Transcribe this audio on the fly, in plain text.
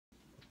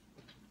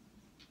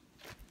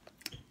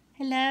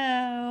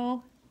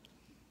Hello.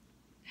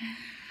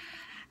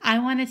 I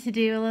wanted to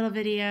do a little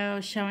video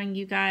showing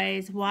you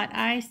guys what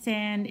I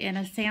send in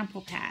a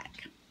sample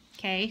pack.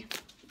 Okay,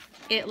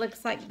 it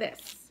looks like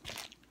this.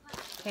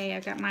 Okay,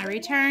 I've got my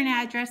return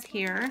address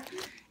here,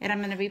 and I'm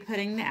going to be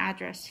putting the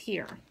address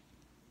here.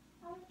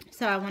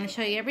 So I want to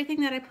show you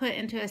everything that I put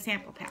into a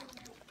sample pack.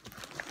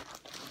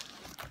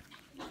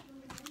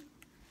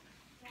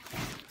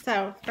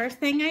 So first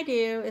thing I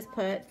do is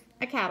put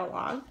a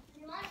catalog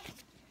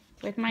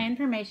with my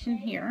information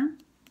here.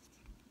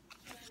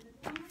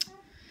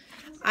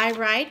 I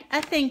write a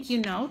thank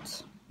you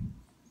note.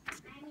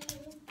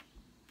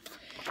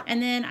 And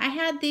then I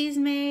had these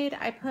made.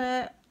 I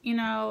put, you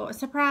know,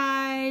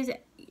 surprise,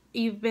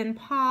 you've been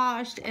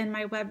poshed in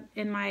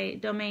my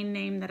domain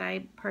name that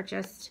I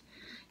purchased,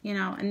 you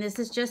know, and this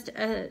is just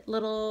a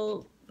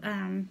little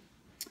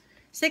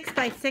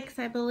 6x6,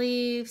 I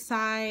believe,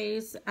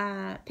 size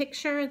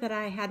picture that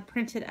I had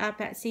printed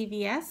up at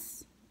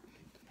CVS.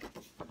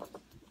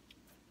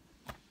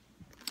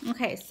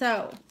 Okay,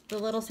 so the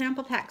little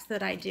sample packs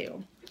that I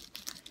do.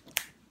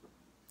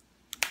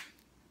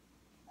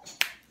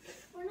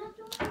 We're not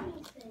doing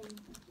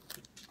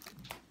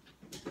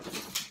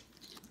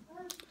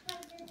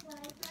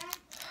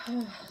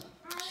anything.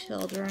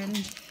 Children.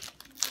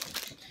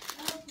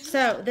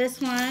 So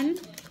this one,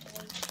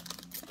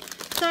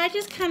 so I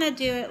just kind of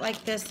do it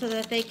like this so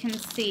that they can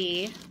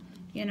see.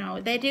 You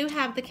know, they do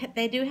have the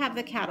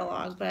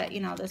catalog, but you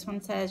know, this one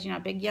says, you know,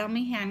 Big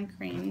Yummy hand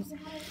creams.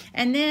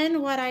 And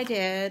then what I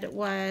did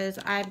was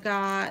I've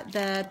got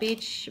the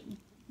beach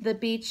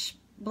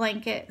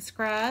blanket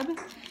scrub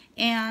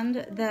and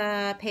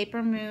the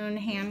Paper Moon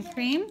hand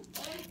cream.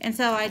 And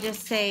so I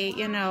just say,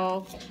 you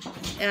know,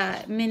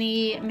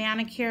 mini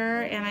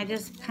manicure, and I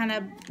just kind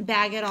of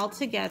bag it all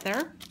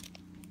together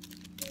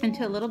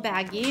into a little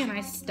baggie, and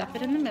I stuff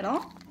it in the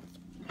middle.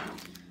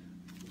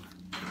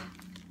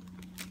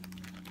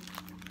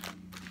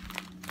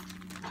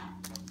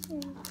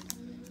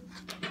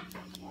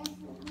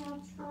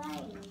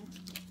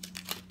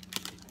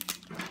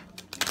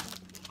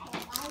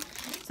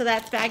 So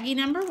that's baggie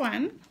number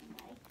one.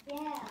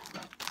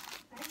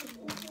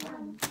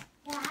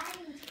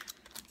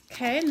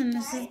 Okay, and then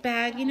this is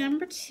baggie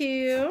number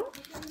two.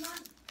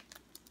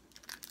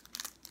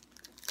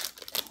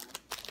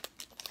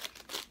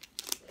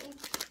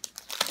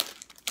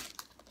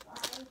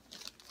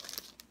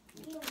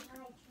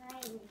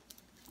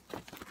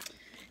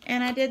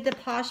 And I did the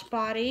Posh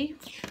Body,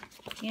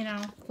 you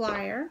know,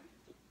 flyer.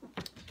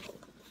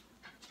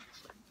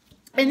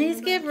 And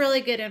these give really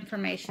good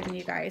information,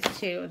 you guys,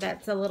 too.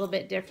 That's a little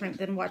bit different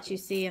than what you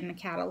see in the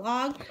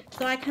catalog.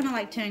 So I kind of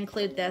like to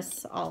include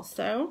this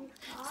also.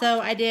 So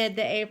I did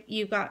the,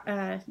 you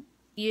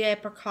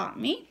apricot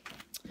me,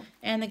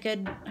 and the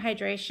good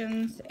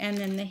hydrations, and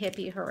then the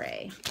hippie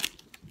hooray.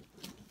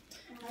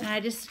 And I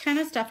just kind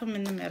of stuff them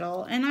in the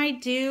middle. And I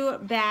do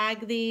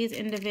bag these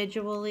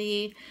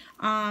individually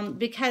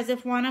because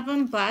if one of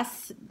them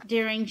busts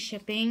during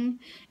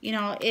shipping, you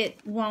know, it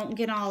won't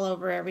get all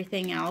over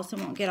everything else. It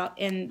won't get all,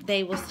 and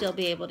they will still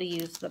be able to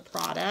use the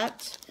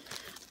product.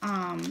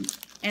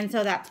 And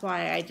so that's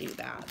why I do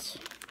that.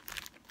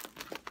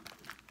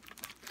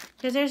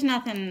 Because there's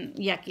nothing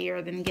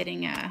yuckier than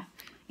getting a,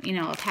 you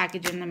know, a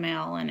package in the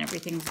mail and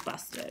everything's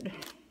busted.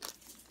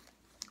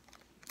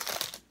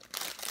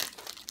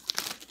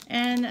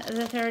 And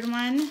the third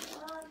one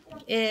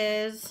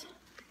is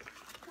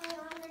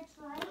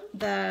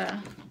the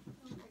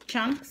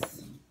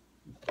chunks.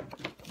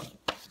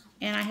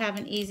 And I have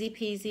an Easy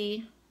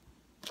Peasy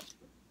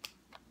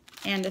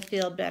and a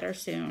Feel Better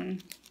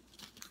Soon.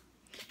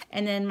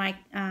 And then my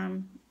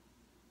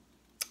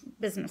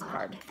business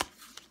card.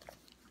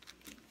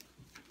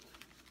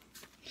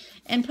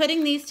 And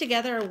putting these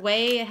together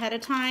way ahead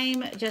of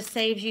time just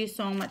saves you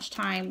so much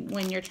time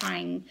when you're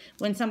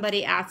when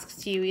somebody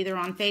asks you either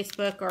on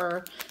Facebook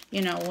or,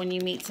 you know, when you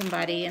meet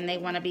somebody and they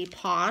want to be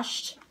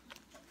poshed,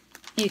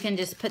 you can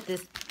just put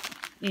this,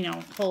 you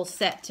know, whole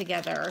set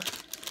together.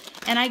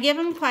 And I give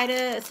them quite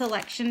a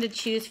selection to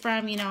choose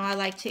from. You know, I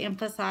like to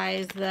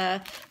emphasize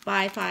the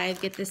buy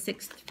 5, get the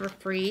 6th for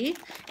free.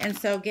 And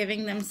so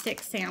giving them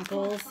 6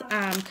 samples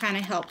kind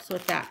of helps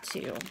with that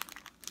too.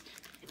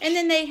 And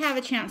then they have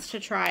a chance to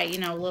try, you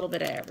know, a little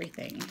bit of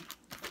everything.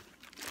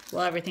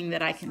 Well, everything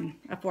that I can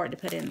afford to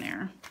put in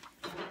there.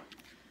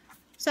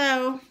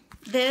 So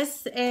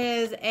this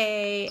is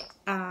a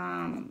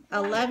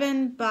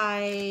 11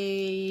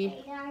 by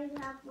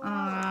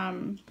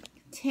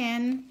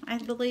 10, I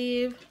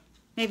believe.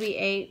 Maybe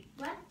 8.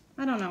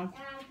 I don't know.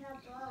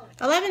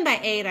 11 by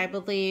 8, I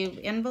believe,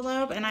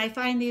 envelope. And I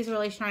find these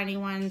really shiny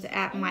ones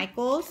at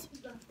Michael's.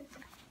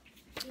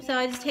 So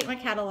I just take my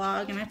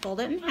catalog and I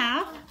fold it in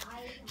half.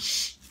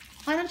 Shh.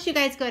 Why don't you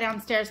guys go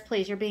downstairs,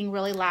 please? You're being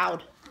really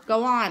loud.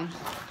 Go on.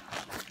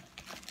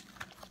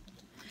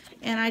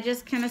 And I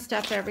just kind of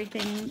stuff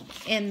everything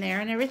in there,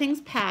 and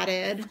everything's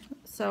padded,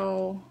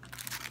 so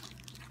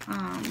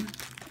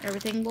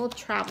everything will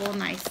travel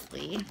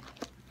nicely.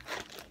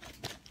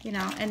 You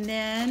know, and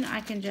then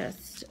I can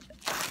just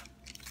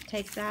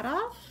take that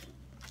off.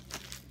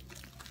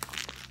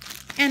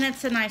 And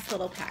it's a nice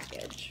little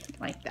package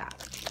like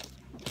that.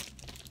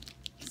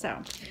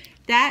 So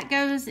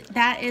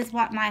that is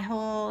what my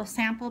whole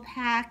sample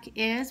pack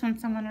is when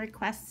someone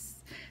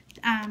requests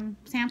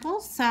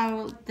samples.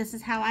 So this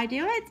is how I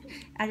do it.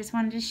 I just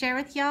wanted to share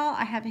with y'all.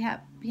 I hope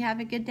you have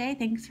a good day.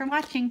 Thanks for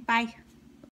watching. Bye.